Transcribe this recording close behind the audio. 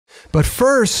But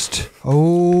first,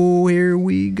 oh, here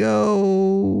we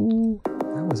go.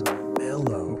 That was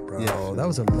mellow, bro. Yeah. That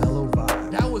was a mellow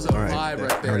vibe. That was a vibe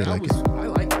right there. I like it. I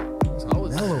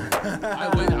was mellow.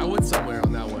 I went somewhere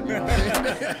on that one. You know what I'm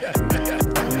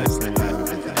saying?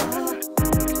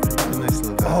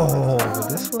 Oh,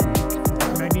 this one.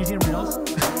 Magnesium rails.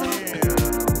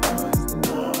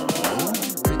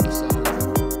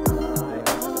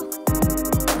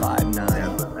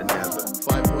 5.9.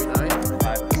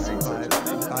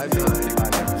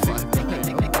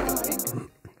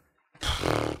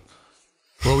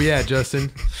 Where we at,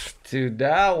 Justin? Dude,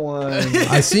 that one.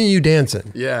 I seen you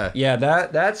dancing. Yeah. Yeah,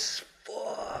 that's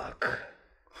fuck.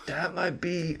 That might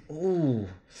be. Ooh.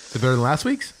 Is it better than last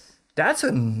week's? That's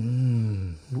a.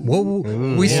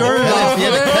 We started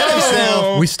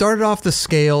off. We started off the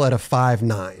scale at a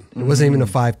 5.9. It wasn't even a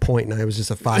 5.9. It was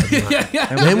just a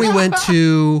 5.9. And then we went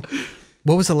to.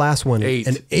 What was the last one? 8.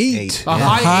 An 8. A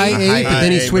high 8. But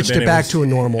then he switched it back to a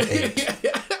normal 8.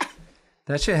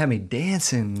 That shit had me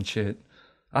dancing and shit.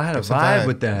 I had a vibe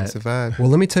with that. It's a vibe. Well,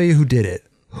 let me tell you who did it.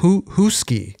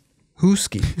 Hooski.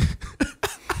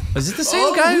 Is it the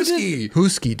same guy who did?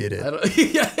 Hooski did it.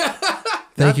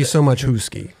 Thank you so much,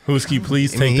 Hooski. Hooski,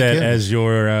 please take that as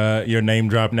your name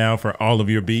drop now for all of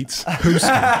your beats.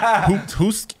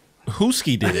 Hooski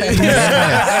did it.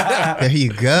 Yes. There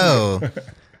you go.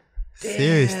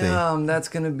 Seriously. Damn, that's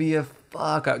gonna be a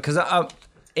fuck. Cause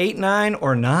 8, 9,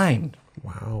 or 9.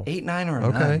 Wow. 8, 9, or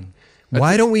 9. Okay.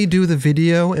 Why don't we do the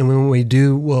video, and when we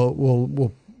do,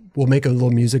 we'll make a little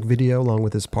music video along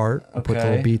with this part. We'll put the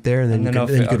little beat there, and then you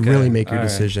could really make your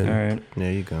decision. All right.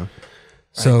 There you go.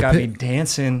 So got me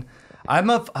dancing. I'm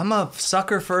a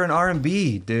sucker for an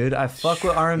R&B, dude. I fuck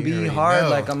with R&B hard.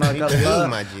 Like I'm a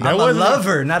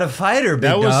lover, not a fighter. Big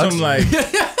that was dogs. some like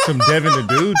some Devin the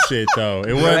Dude shit though.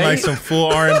 It wasn't like some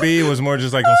full R&B. It was more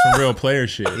just like on some real player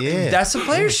shit. Yeah, that's some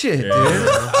player shit, dude.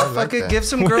 I fucking give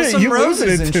some girls some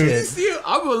roses and shit. See,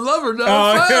 I'm a lover, not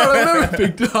a fighter. I remember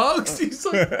Big Dogs. He's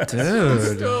like,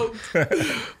 dude.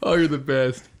 Oh, you're the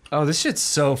best. Oh, this shit's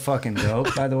so fucking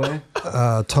dope, by the way.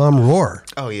 Tom Rohrer.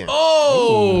 Oh, yeah.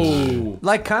 Oh!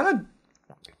 Like, kind of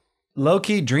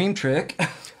low-key dream trick.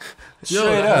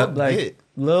 Straight up. Like, get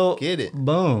it.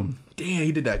 Boom. Damn,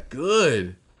 he did that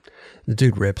good. The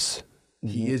dude rips.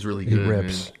 He is really good. He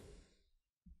rips.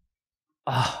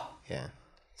 Oh. Yeah.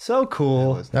 So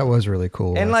cool. That was really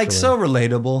cool. And, like, so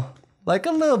relatable. Like,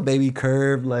 a little baby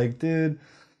curve. Like, dude.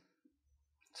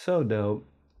 So dope.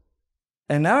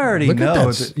 And now I already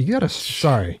know. You got to,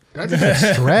 sorry. That's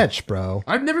a stretch, bro.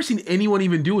 I've never seen anyone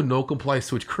even do a no comply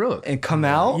switch crook. And come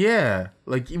out? Yeah.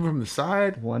 Like even from the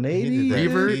side.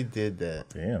 180. He did that.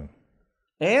 Damn.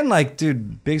 And like,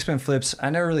 dude, big spin flips. I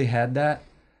never really had that.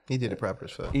 He did it proper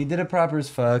as fuck. He did it proper as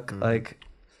fuck. Like,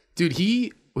 dude,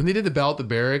 when they did the battle at the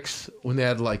barracks, when they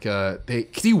had like cause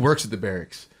he works at the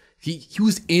barracks. He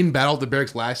was in Battle at the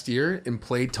Barracks last year and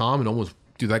played Tom and almost.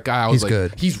 Dude, that guy, I was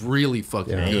good. He's really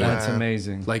fucking good. That's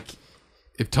amazing. Like,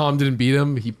 if Tom didn't beat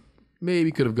him, he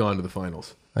maybe could have gone to the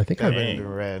finals. I think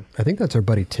red. I think that's our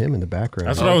buddy Tim in the background.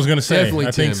 That's what I was gonna say. Definitely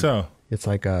I think so. It's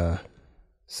like a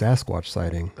Sasquatch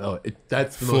sighting. Oh,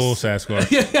 that's the Full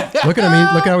Sasquatch. Look at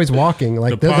him. Look at how he's walking.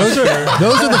 Like those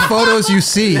are the photos you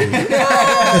see.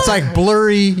 It's like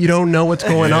blurry. You don't know what's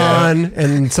going on,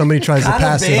 and somebody tries to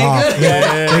pass it off.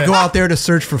 They go out there to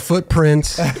search for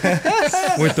footprints.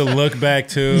 With the look back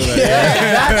too. Like,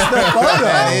 that's the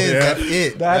photo. That's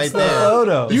it. That's the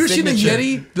photo. You ever seen the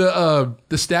Yeti,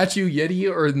 the statue Yeti,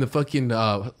 or in the fucking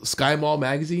Sky Mall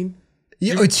magazine?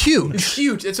 Yeah, it's huge. It's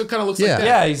huge. It's what kind of looks like that.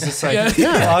 Yeah, he's just like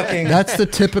walking. That's the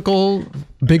typical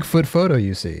Bigfoot photo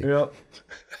you see. Yep.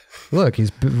 Look,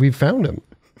 we found him.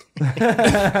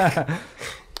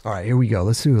 All right, here we go.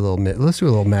 Let's do a little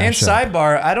mashup. And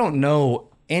sidebar, I don't know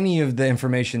any of the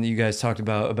information that you guys talked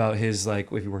about his,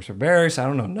 like, if he works for Barracks. I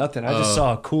don't know nothing. I just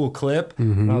saw a cool clip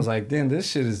and I was like, damn, this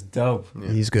shit is dope.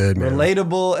 Yeah. He's good, man.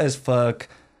 Relatable as fuck.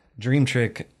 Dream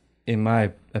trick, in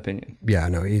my opinion. Yeah,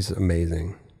 no, he's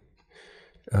amazing.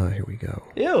 Here we go.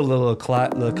 Ew, little Kai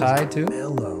too.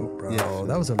 Mellow, bro. Yeah.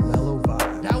 That was a mellow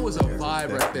vibe. That was a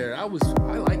vibe right there. I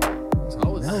like it. I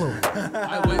was mellow.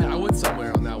 I went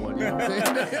somewhere on that one. You know what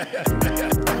I'm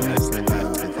saying?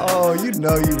 Oh, you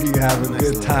know you be having a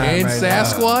good time. And right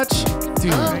Sasquatch,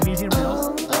 dude. Magnesium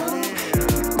rails.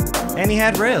 And he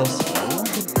had rails.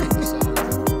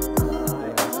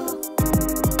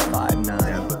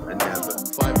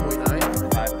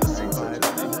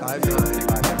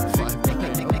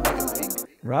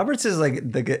 Roberts is like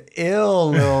an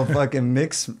ill little fucking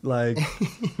mix. Like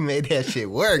He made that shit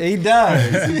work. he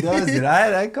does. He does it.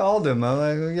 I called him. I'm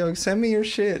like, yo, send me your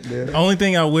shit, dude. The only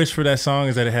thing I wish for that song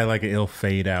is that it had like an ill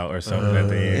fade out or something at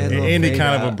the end. It ended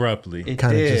kind of abruptly. It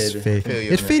Kind of did. just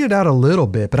faded. It faded out a little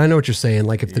bit, but I know what you're saying.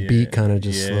 Like if the beat kind of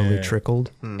just slowly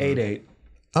trickled. 8-8.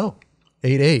 Oh,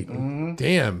 8-8.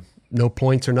 Damn. No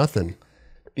points or nothing.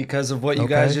 Because of what you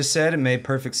guys just said, it made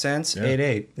perfect sense.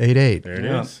 8-8. 8-8. There it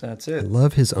Yeah, is. that's I it.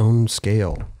 love his own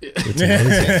scale. It's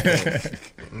amazing.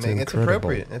 Man, it's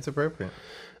appropriate. It's appropriate.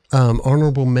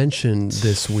 Honorable mention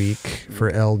this week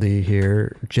for Eldy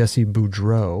here, Jesse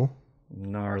Boudreau.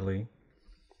 Gnarly.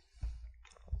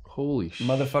 Holy shit.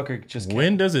 Motherfucker just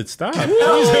When does it stop? And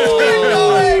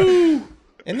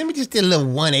then we just did a little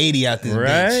 180 out this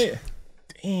bitch. Right?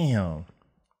 Damn.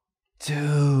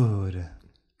 Dude.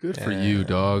 Good for you,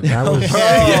 dog. That was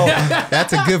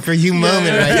That's a good for you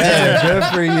moment right there. Good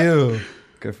for you.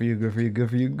 Good for you, good for you, good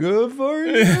for you, good for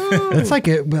you. it's like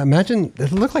imagine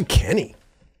it looked like Kenny.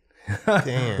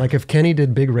 Damn. Like if Kenny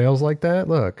did big rails like that,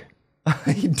 look.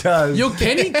 He does. Yo,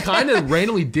 Kenny kind of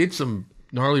randomly did some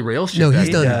gnarly rail shit. No, that he's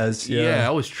he done does. Yeah,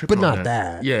 I was tripping But on not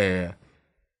that. Yeah.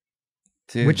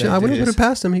 Dude, which that I wouldn't dude put is it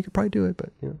past him. He could probably do it,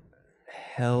 but you know.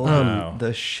 hell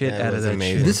the shit that out of was that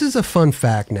amazing. shit. This is a fun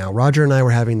fact now. Roger and I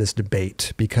were having this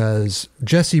debate because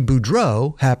Jesse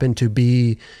Boudreau happened to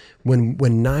be when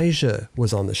Nyjah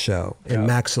was on the show and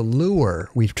Max Allure,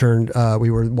 we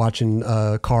were watching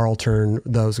Carl turn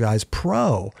those guys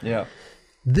pro. Yeah.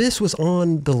 This was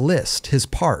on the list, his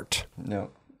part. No.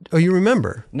 Oh, you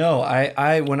remember? No,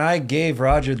 I when I gave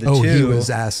Roger the Oh, two, he was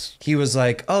asked. he was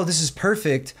like, "Oh, this is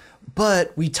perfect."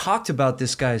 But we talked about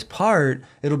this guy's part.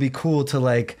 It'll be cool to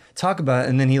like talk about it.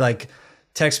 And then he like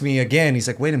texts me again. He's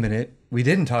like, wait a minute. We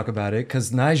didn't talk about it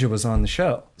because Nyjah was on the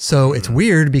show. So it's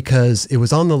weird because it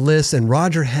was on the list and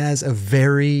Roger has a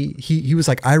very, he was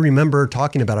like, I remember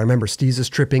talking about it. I remember Steezus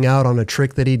tripping out on a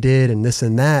trick that he did and this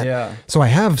and that. Yeah. So I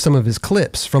have some of his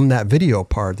clips from that video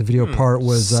part. The video part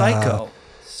was Psycho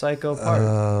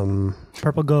part.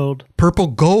 Purple gold. Purple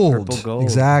Gold. Purple Gold.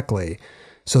 Exactly.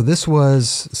 So this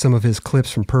was some of his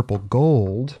clips from Purple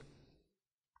Gold.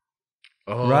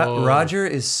 Roger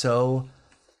is so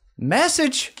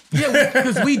message. Yeah,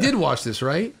 because we did watch this,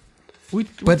 right? We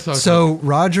But talked so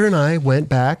Roger and I went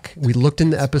back. We looked in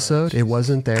the episode. It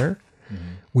wasn't there.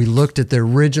 We looked at the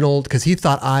original because he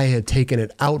thought I had taken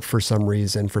it out for some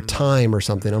reason, for time or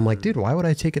something. I'm like, dude, why would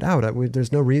I take it out?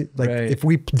 There's no reason. Like, if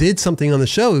we did something on the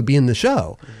show, it would be in the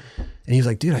show. And he's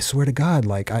like, dude, I swear to God,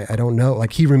 like, I don't know.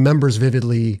 Like, he remembers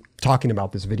vividly talking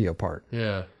about this video part.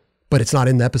 Yeah. But it's not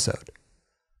in the episode.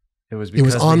 It was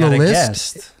because on we had the a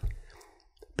list. guest.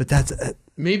 But that's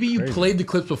Maybe you played the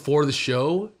clips before the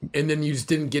show, and then you just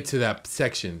didn't get to that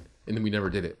section, and then we never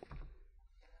did it.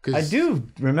 I do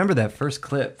remember that first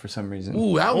clip for some reason.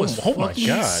 Ooh, that was Oh my fucking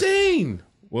God. insane.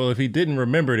 Well, if he didn't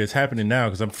remember it, it's happening now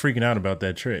because I'm freaking out about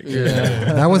that trick.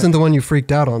 that wasn't the one you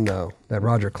freaked out on, though, that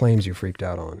Roger claims you freaked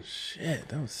out on. Shit,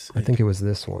 that was sick. I think it was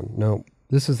this one. No,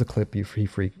 this is the clip he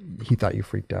thought you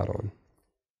freaked out on.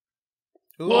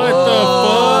 What the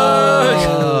fuck?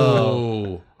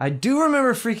 Oh. I do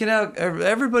remember freaking out.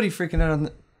 Everybody freaking out on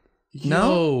the...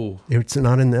 No? Yo. It's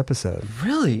not in the episode.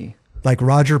 Really? Like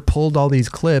Roger pulled all these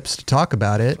clips to talk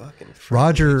about it.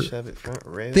 Roger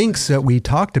thinks that we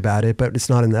talked about it, but it's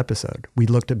not in the episode. We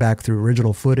looked it back through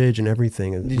original footage and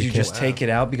everything. And Did you just take it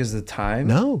out because of the time?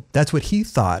 No, that's what he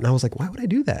thought. And I was like, why would I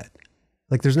do that?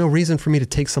 Like, there's no reason for me to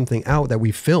take something out that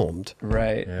we filmed.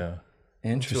 Right. Yeah.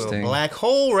 Interesting. Black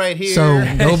hole right here. So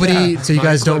nobody, so you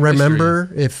guys don't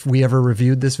remember if we ever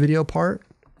reviewed this video part?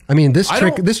 I mean, this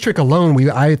trick alone,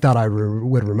 I thought I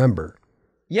would remember.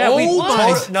 Yeah, Oh we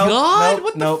my God,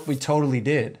 what the no, we totally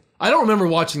did. I don't remember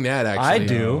watching that, actually. I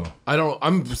do. I don't.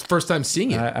 I'm first time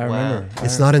seeing it. I remember.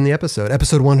 It's not in the episode.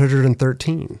 Episode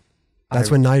 113.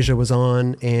 That's when Nyjah was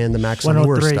on and the Max Allure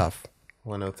 103. stuff.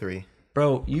 103.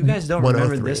 Bro, you guys don't remember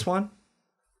 103. this one?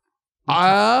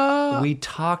 We We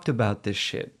talked about this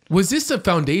shit. was this a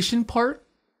foundation part?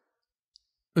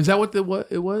 Is that what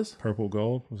it was? Purple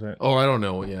gold? Was that? Oh, I don't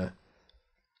know. Yeah.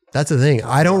 That's the thing.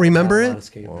 I don't remember it.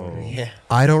 Yeah.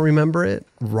 I don't remember it.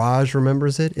 Raj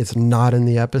remembers it. It's not in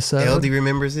the episode. Eldy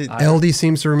remembers it. Eldy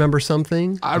seems to remember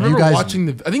something. I remember watching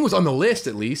I think it was on the list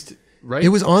at least, right? It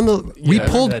was on the. We Yeah, I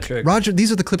pulled that trick. Roger.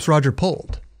 These are the clips Roger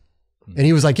pulled, and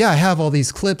he was like, "Yeah, I have all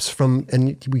these clips from,"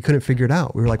 and we couldn't figure it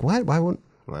out. We were like, "What? Why won't?"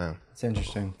 Wow. It's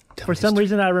interesting. For some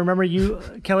reason, I remember you,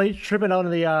 Kelly, tripping out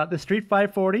on the Street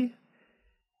 540.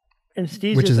 And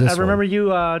Steezus, Which is this I remember one?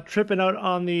 you tripping out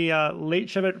on the late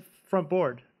Chevette front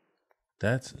board.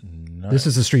 That's nuts. This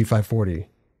is the Street 540.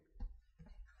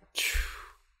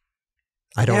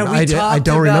 I don't. Yeah, we talked I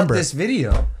don't about remember this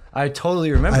video. I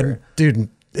totally remember. Dude,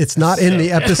 it's not in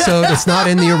the episode. It's not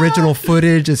in the original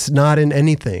footage. It's not in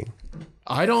anything.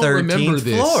 I don't remember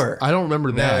this. Floor. I don't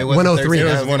remember that. No, it wasn't 103. 13. It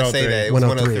I was was gonna say that. It was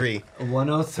 103. 103.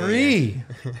 103.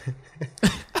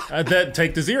 That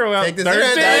take the zero out. Take the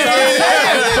 13. zero.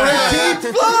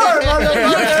 13th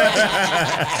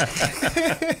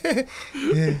floor.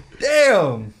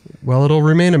 Damn. Well, it'll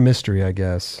remain a mystery, I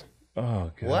guess,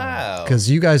 Oh god. Wow. because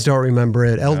you guys don't remember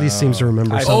it. Eldy seems to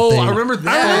remember something. Oh, I remember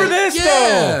that. I remember this,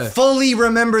 yeah. Fully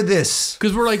remember this.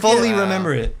 Because we're like, Fully yeah.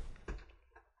 remember it.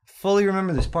 Fully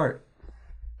remember this part.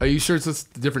 Are you sure it's a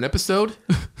different episode?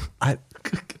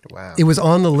 Wow. It was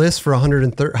on the list for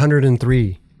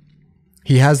 103.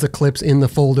 He has the clips in the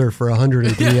folder for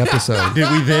 103 episodes. Did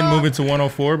we then move it to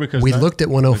 104 because We looked at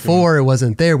 104. It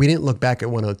wasn't there. We didn't look back at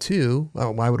 102.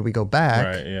 Why would we go back?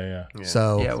 Right. Yeah.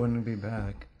 So Yeah, it wouldn't be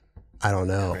back. I don't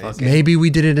know. Maybe we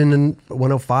did it in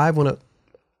 105.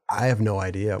 I have no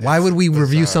idea. Why would we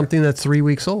review something that's 3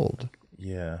 weeks old?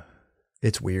 Yeah.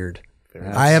 It's weird.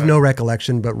 I have no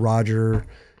recollection, but Roger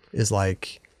is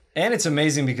like, And it's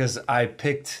amazing because I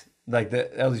picked like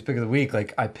the Eldy's pick of the week.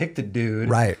 Like I picked a dude,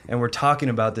 Right. And we're talking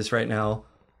about this right now.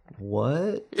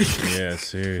 What Yeah.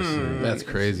 Seriously. That's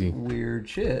crazy. weird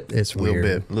shit? it's A little weird.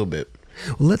 bit. A little bit.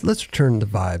 Well, let's return the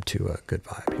vibe to a good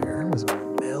vibe here. That was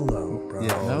mellow, bro.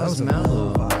 That was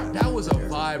mellow. That was a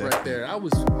vibe right there. I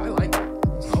like it.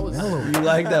 I was mellow. You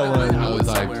like that one? I was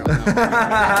hyped.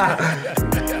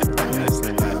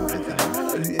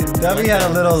 Dummy had a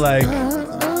little like.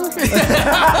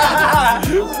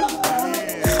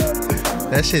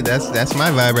 That shit. That's my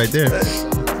vibe right there.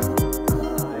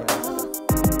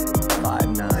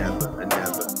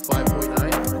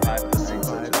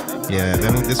 5.9. Yeah.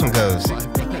 This one goes. I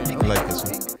like this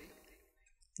one.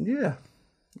 Yeah,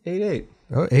 8-8.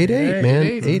 Oh, 8-8, man.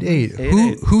 8-8.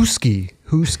 8-8.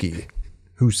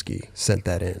 Husky sent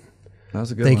that in. That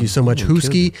was a good Thank one. you so much,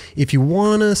 Husky. If you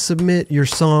want to submit your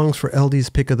songs for LD's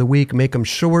Pick of the Week, make them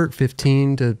short,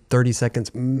 15 to 30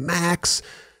 seconds max.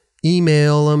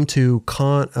 Email them to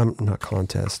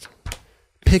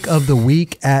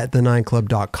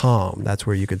pickoftheweek@the9club.com. That's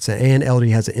where you could send. And LD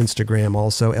has an Instagram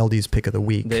also, LD's Pick of the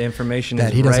Week. The information that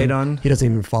is he doesn't, right on. He doesn't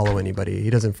even follow anybody. He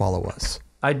doesn't follow us.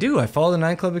 I do. I follow the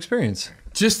 9 Club experience.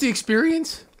 Just the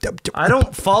experience? I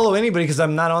don't follow anybody because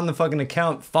I'm not on the fucking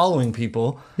account following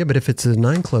people. Yeah, but if it's a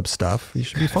 9 Club stuff, you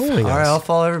should be following us. All right, I'll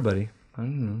follow everybody. I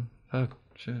don't know. Fuck.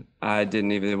 Shit.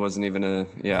 It wasn't even a,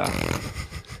 yeah.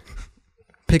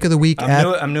 Pick of the Week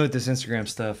I'm new at this Instagram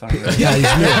stuff. Yeah,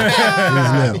 he's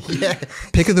new. He's new.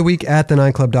 Pick of the Week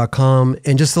 @the9club.com,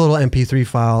 and just a little MP3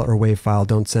 file or WAV file.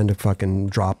 Don't send a fucking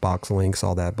Dropbox links,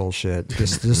 all that bullshit.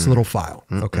 Just a little file,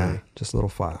 okay? Just a little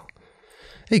file.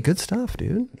 Hey, good stuff,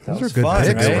 dude. Those are good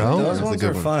picks, right? bro. Those ones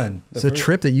are fun. It's a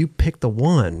trip that you picked the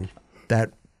one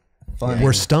that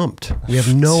we're stumped. We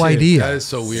have no idea. That is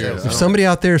so weird. If somebody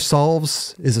out there is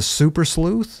a super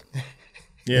sleuth,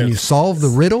 Yeah. and you solve the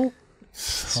riddle,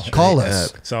 call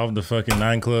us. Solve the fucking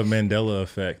 9 Club Mandela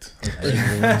effect.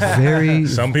 Very.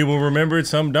 Some people remember it,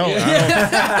 some don't.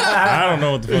 I don't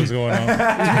know what the fuck's going on.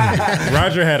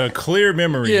 Roger had a clear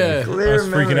memory. Yeah. Of us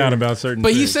freaking out about certain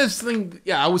But he tricks. said something.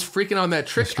 Yeah, I was freaking out on that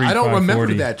trick. Street I don't remember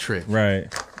 540. that trick.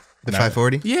 Right. The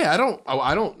 540. Yeah, I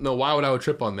don't know why would I would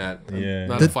trip on that. I'm Yeah.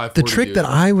 not a The 540 trick dude. that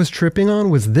I was tripping on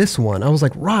was this one. I was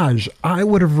like, Raj, I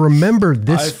would have remembered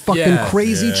this fucking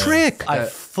crazy trick. I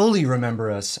fully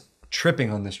remember us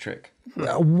tripping on this trick.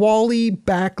 A Wally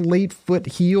back late foot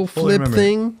heel flip remember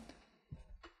thing.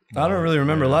 I don't really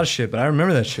remember a lot of shit, but I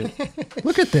remember that shit.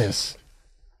 Look at this.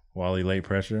 Wally late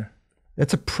pressure.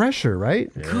 It's a pressure,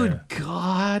 right? Good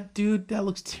God, dude, that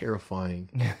looks terrifying.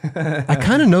 I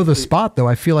kind of know the spot, though.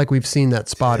 I feel like we've seen that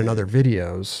spot in other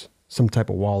videos. Some type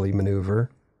of Wally maneuver.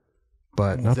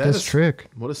 But not That this is- trick.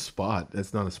 What a spot.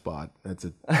 That's not a spot. That's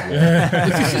a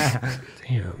Damn.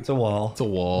 It's a wall. it's a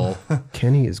wall.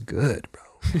 Kenny is good, bro.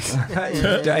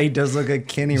 He does look like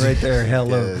Kenny right there.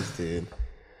 Hello. Yes, dude.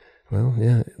 Well,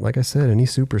 yeah, like I said, any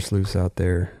super sleuths out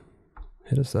there,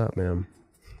 hit us up, man.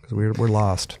 Because we're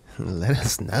lost. Let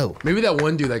us know. Maybe that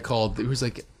one dude that called, it was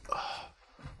like,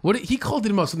 he called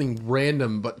it about something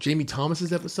random, but Jamie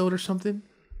Thomas's episode or something.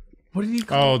 What did he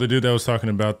call? Oh, the dude that was talking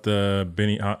about the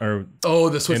Benny or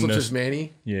The Swiss in the- Lifters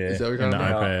Manny. yeah, Is that what you're and the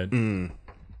talking about? iPad.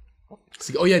 It's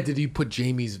like, oh yeah, did he put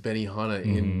Jamie's Benihana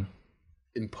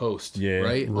in post? Yeah.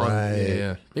 Right.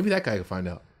 Yeah. Maybe that guy could find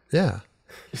out. Yeah.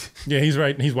 Yeah, he's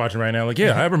right. He's watching right now. Like,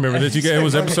 yeah, I remember this. It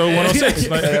was episode 106.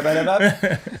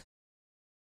 Like,